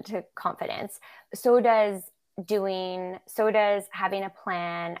ties into confidence. So does having a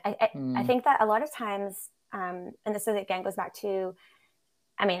plan. I think that a lot of times, and this again goes back to,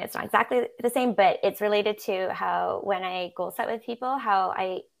 I mean, it's not exactly the same, but it's related to how when I goal set with people, how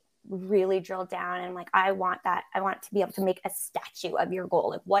I really drill down and like, I want to be able to make a statue of your goal.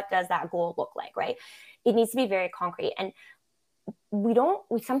 Like, what does that goal look like? Right. It needs to be very concrete. And we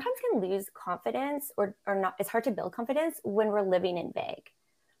sometimes can lose confidence or not. It's hard to build confidence when we're living in vague.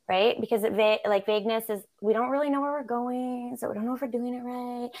 Right? Because vagueness is, we don't really know where we're going. So we don't know if we're doing it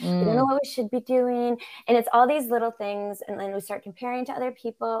right. We don't know what we should be doing. And it's all these little things. And then we start comparing to other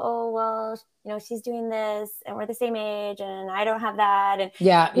people. Oh, well, she's doing this and we're the same age and I don't have that. And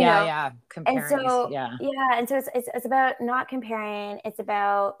yeah. Comparing, and so, And so it's about not comparing. It's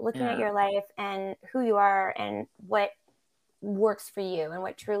about looking at your life and who you are and what works for you and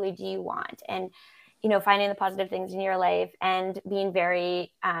what truly do you want. And finding the positive things in your life and being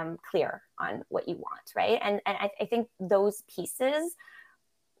very clear on what you want, right? And I think those pieces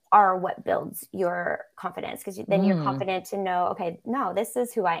are what builds your confidence, because then you're confident to know, okay, no, this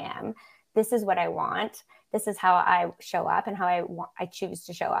is who I am. This is what I want. This is how I show up and how I choose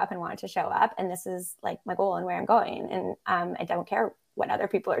to show up and want to show up. And this is like my goal and where I'm going. And I don't care what other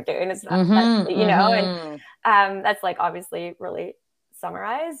people are doing. It's not, and that's like obviously really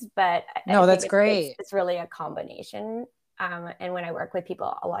summarized, but no, that's great. It's really a combination. And when I work with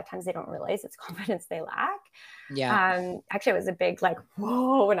people, a lot of times they don't realize it's confidence they lack. Yeah. Actually, it was a big like,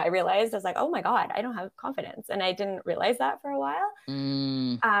 whoa, when I realized, I was like, oh my God, I don't have confidence. And I didn't realize that for a while.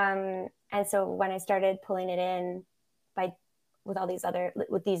 And so when I started pulling it in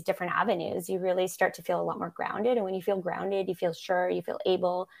with these different avenues, you really start to feel a lot more grounded. And when you feel grounded, you feel sure, you feel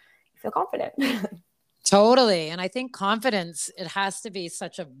able, you feel confident. Totally. And I think confidence, it has to be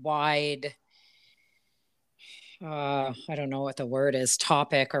such a wide, I don't know what the word is,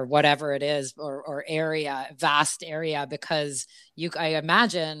 topic or whatever it is, or area, vast area, because I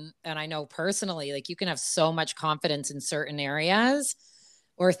imagine, and I know personally, like you can have so much confidence in certain areas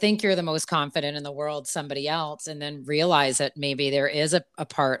or think you're the most confident in the world, somebody else, and then realize that maybe there is a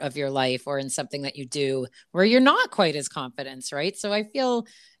part of your life or in something that you do where you're not quite as confident, right? So I feel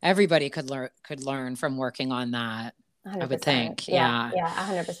everybody could learn from working on that. 100%. I would think. Yeah,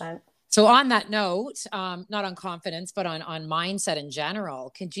 100%. So on that note, not on confidence, but on mindset in general,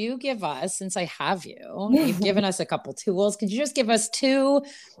 could you give us, since I have you, you've given us a couple tools, could you just give us 2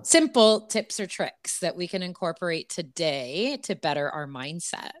 simple tips or tricks that we can incorporate today to better our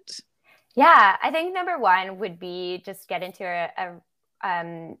mindset? Yeah, I think number one would be just get into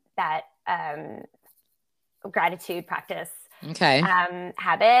that gratitude practice Okay.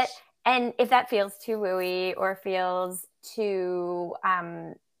 habit. And if that feels too wooey or feels too,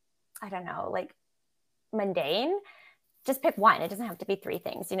 I don't know, like mundane, just pick one. It doesn't have to be 3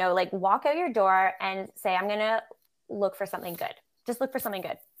 things, like walk out your door and say, I'm going to look for something good. Just look for something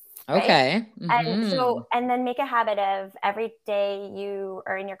good. Right? Okay. And then make a habit of every day you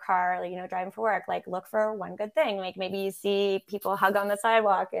are in your car, like, driving for work, like look for one good thing. Like maybe you see people hug on the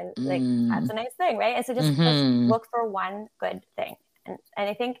sidewalk and like, that's a nice thing. Right. And so just look for one good thing. And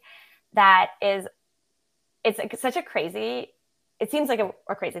I think that it's like such a crazy, it seems like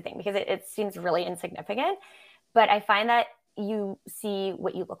a crazy thing because it seems really insignificant, but I find that you see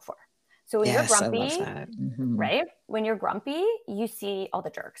what you look for. So when you're grumpy, right? When you're grumpy, you see all the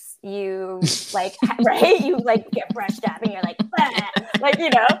jerks. You like, right? You like get brushed up and you're like, like,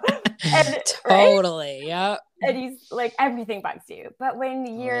 and, totally. Right? Yeah. And he's like, everything bugs you. But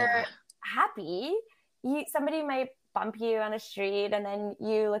when you're happy, somebody might bump you on the street and then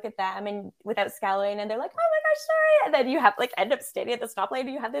you look at them and without scowling and they're like, oh my gosh, sorry. And then you have like end up standing at the stoplight and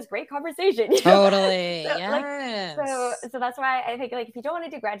you have this great conversation. Totally. So, yes. So that's why I think like, if you don't want to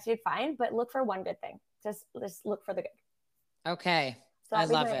do gratitude, fine, but look for one good thing. Just look for the good. Okay. So I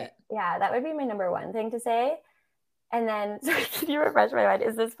love it. Yeah. That would be my number one thing to say. And then, sorry, can you refresh my mind?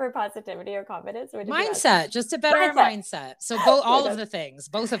 Is this for positivity or confidence? Or mindset, just a better mindset. So all of the things,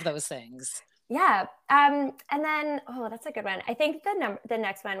 both of those things. Yeah. And then, that's a good one. I think the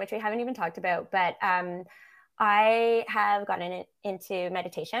next one, which we haven't even talked about, but I have gotten into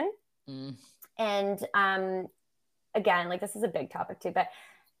meditation. And again, like this is a big topic too, but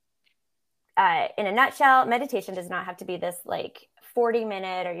in a nutshell, meditation does not have to be this like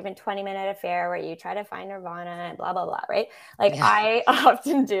 40-minute or even 20-minute affair where you try to find nirvana and blah, blah, blah, right? Like I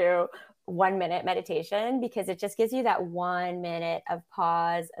often do 1-minute meditation because it just gives you that 1 minute of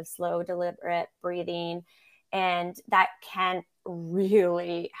pause, of slow, deliberate breathing. And that can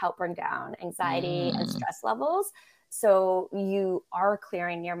really help bring down anxiety and stress levels. So you are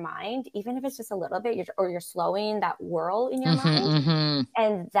clearing your mind, even if it's just a little bit, you're slowing that whirl in your mind.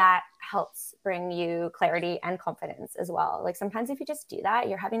 And that helps bring you clarity and confidence as well. Like sometimes if you just do that,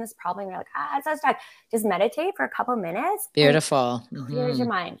 you're having this problem, you're like, it's so stuck. Just meditate for a couple minutes. Beautiful. Clears your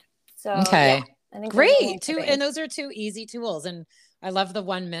mind. So okay. I think great. And those are 2 easy tools. And I love the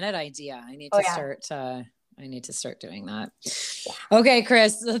 1 minute idea. I need to start doing that. Yeah. Okay,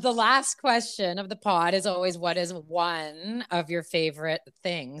 Chris, the last question of the pod is always, what is one of your favorite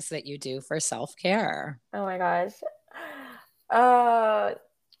things that you do for self-care? Oh my gosh.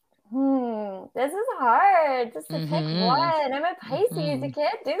 This is hard. Just to pick one. I'm a Pisces. You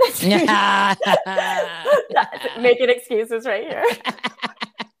can't do this. Making excuses right here.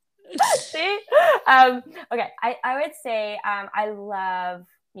 See? Okay. I would say I love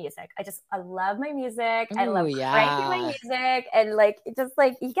music. I love my music. I love cranking my music, and like it just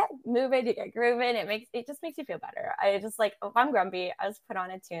like you get moving, you get grooving. It just makes you feel better. I just like if I'm grumpy, I just put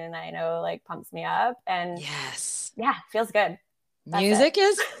on a tune that I know like pumps me up, and feels good. Music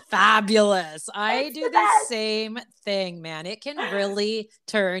is fabulous. I do the same thing, man. It can really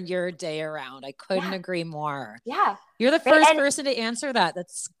turn your day around. I couldn't agree more. Yeah. You're the first person to answer that.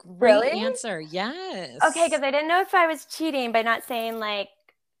 That's a great answer. Yes. Okay, because I didn't know if I was cheating by not saying like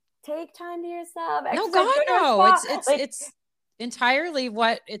take time to yourself. No, God, no. It's entirely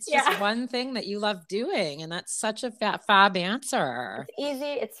it's just one thing that you love doing, and that's such a fab answer. It's easy,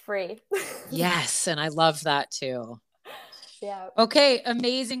 it's free. Yes, and I love that too. Yeah. Okay,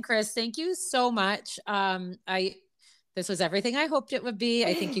 amazing, Chris. Thank you so much. This was everything I hoped it would be.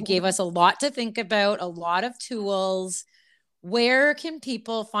 I think you gave us a lot to think about, a lot of tools. Where can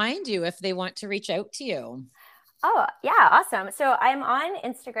people find you if they want to reach out to you? Oh, yeah. Awesome. So I'm on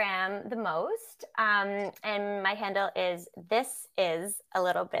Instagram the most. And my handle is This Is a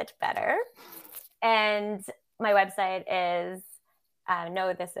Little Bit Better. And my website is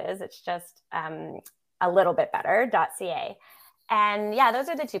it's just a little bit better.ca. And yeah, those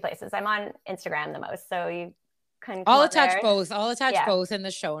are the 2 places. I'm on Instagram the most. So you can I'll attach both. I'll attach both in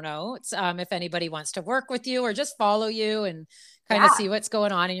the show notes. If anybody wants to work with you or just follow you and kind of see what's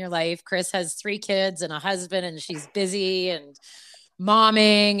going on in your life. Chris has 3 kids and a husband, and she's busy and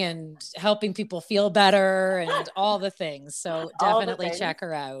momming and helping people feel better and all the things. So definitely check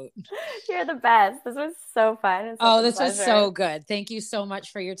her out. You're the best. This was so fun. Oh, this was so good. Thank you so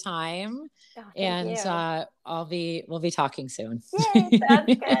much for your time. And we'll be talking soon. Yay,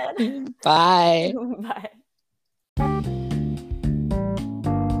 that's good. Bye. Bye.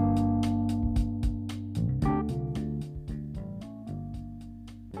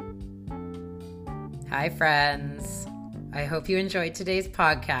 Hi, friends. I hope you enjoyed today's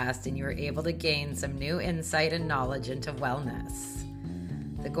podcast and you were able to gain some new insight and knowledge into wellness.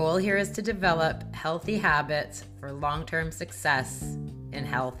 The goal here is to develop healthy habits for long-term success in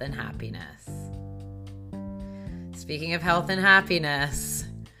health and happiness. Speaking of health and happiness,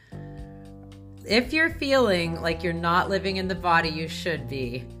 if you're feeling like you're not living in the body you should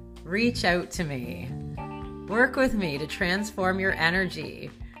be, reach out to me. Work with me to transform your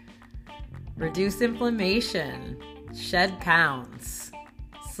energy, reduce inflammation, shed pounds,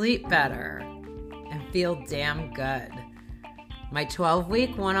 sleep better, and feel damn good. My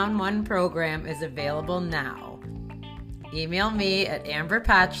 12-week one-on-one program is available now. Email me at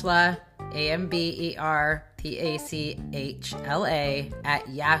amberpachla, AMBERPACHLA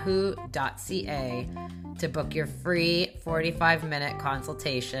 @yahoo.ca to book your free 45-minute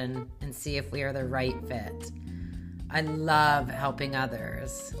consultation and see if we are the right fit. I love helping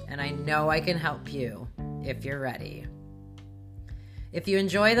others, and I know I can help you if you're ready. If you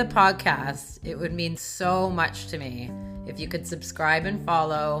enjoy the podcast, it would mean so much to me if you could subscribe and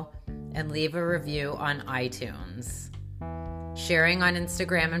follow and leave a review on iTunes. Sharing on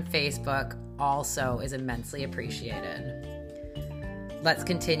Instagram and Facebook also is immensely appreciated. Let's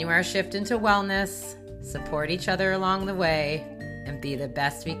continue our shift into wellness, support each other along the way, and be the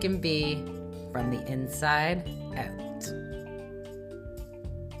best we can be from the inside out.